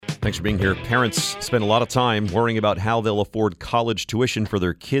Thanks for being here. Parents spend a lot of time worrying about how they'll afford college tuition for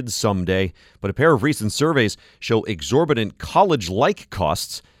their kids someday, but a pair of recent surveys show exorbitant college-like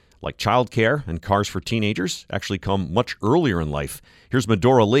costs, like childcare and cars for teenagers, actually come much earlier in life. Here's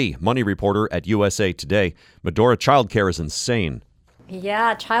Medora Lee, money reporter at USA Today. Medora, childcare is insane.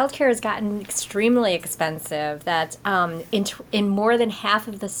 Yeah, childcare has gotten extremely expensive. That in more than half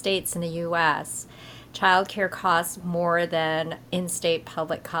of the states in the U.S., childcare costs more than in-state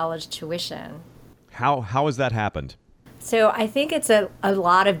public college tuition. How has that happened? So I think it's a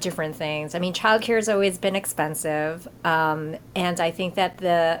lot of different things. I mean, childcare has always been expensive, and I think that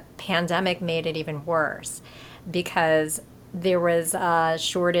the pandemic made it even worse because there was a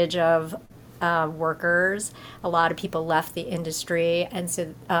shortage of workers. A lot of people left the industry, and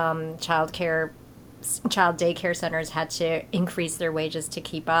so child daycare centers had to increase their wages to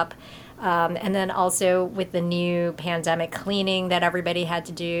keep up. And then also with the new pandemic cleaning that everybody had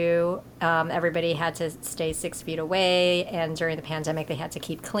to do, everybody had to stay 6 feet away. And during the pandemic, they had to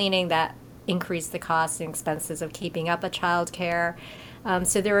keep cleaning. That increased the costs and expenses of keeping up a child care.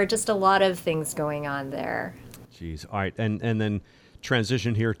 So there were just a lot of things going on there. Jeez. All right. And then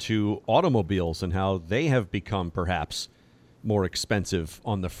transition here to automobiles and how they have become perhaps more expensive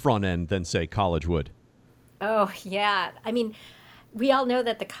on the front end than, say, college would. Oh, yeah. I mean, we all know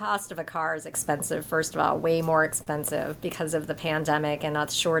that the cost of a car is expensive, first of all, way more expensive because of the pandemic and the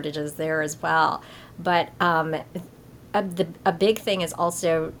shortages there as well. But a big thing is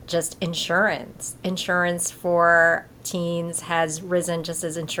also just insurance. Insurance for teens has risen just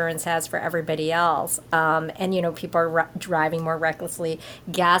as insurance has for everybody else. And, people are driving more recklessly.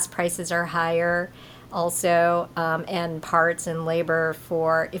 Gas prices are higher also, and parts and labor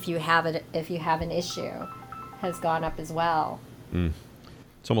for if you have an issue has gone up as well.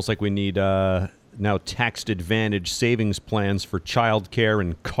 It's almost like we need now taxed advantage savings plans for childcare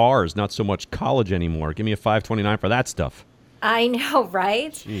and cars, not so much college anymore. Give me a 529 for that stuff. I know,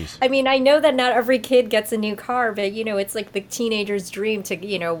 right? Jeez. I mean, I know that not every kid gets a new car, but, it's like the teenager's dream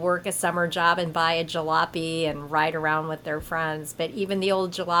to, work a summer job and buy a jalopy and ride around with their friends. But even the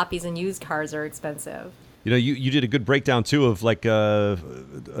old jalopies and used cars are expensive. You did a good breakdown, too, of like a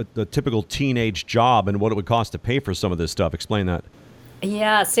typical teenage job and what it would cost to pay for some of this stuff. Explain that.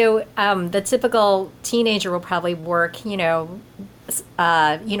 Yeah, so the typical teenager will probably work,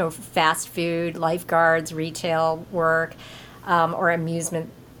 fast food, lifeguards, retail work, or amusement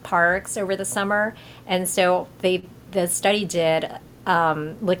parks over the summer. And so the study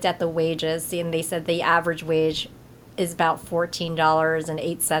looked at the wages, and they said the average wage is about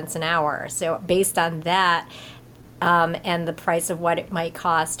 $14.08 an hour. So based on that, and the price of what it might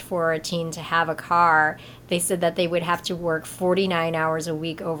cost for a teen to have a car, they said that they would have to work 49 hours a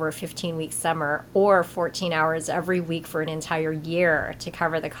week over a 15-week summer or 14 hours every week for an entire year to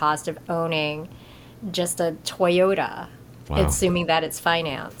cover the cost of owning just a Toyota, Wow. Assuming that it's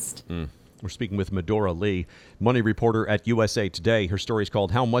financed. We're speaking with Medora Lee, money reporter at USA Today. Her story is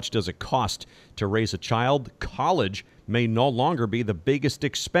called How Much Does It Cost to Raise a Child? College may no longer be the biggest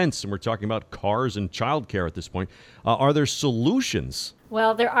expense. And we're talking about cars and childcare at this point. Are there solutions?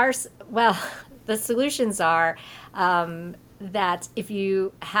 Well, the solutions are that if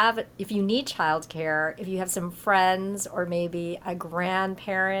you need childcare, if you have some friends or maybe a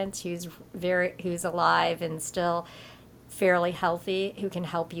grandparent who's alive and still fairly healthy who can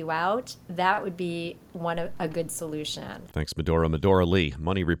help you out, that would be a good solution. Thanks, Medora. Medora Lee,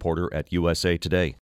 money reporter at USA Today.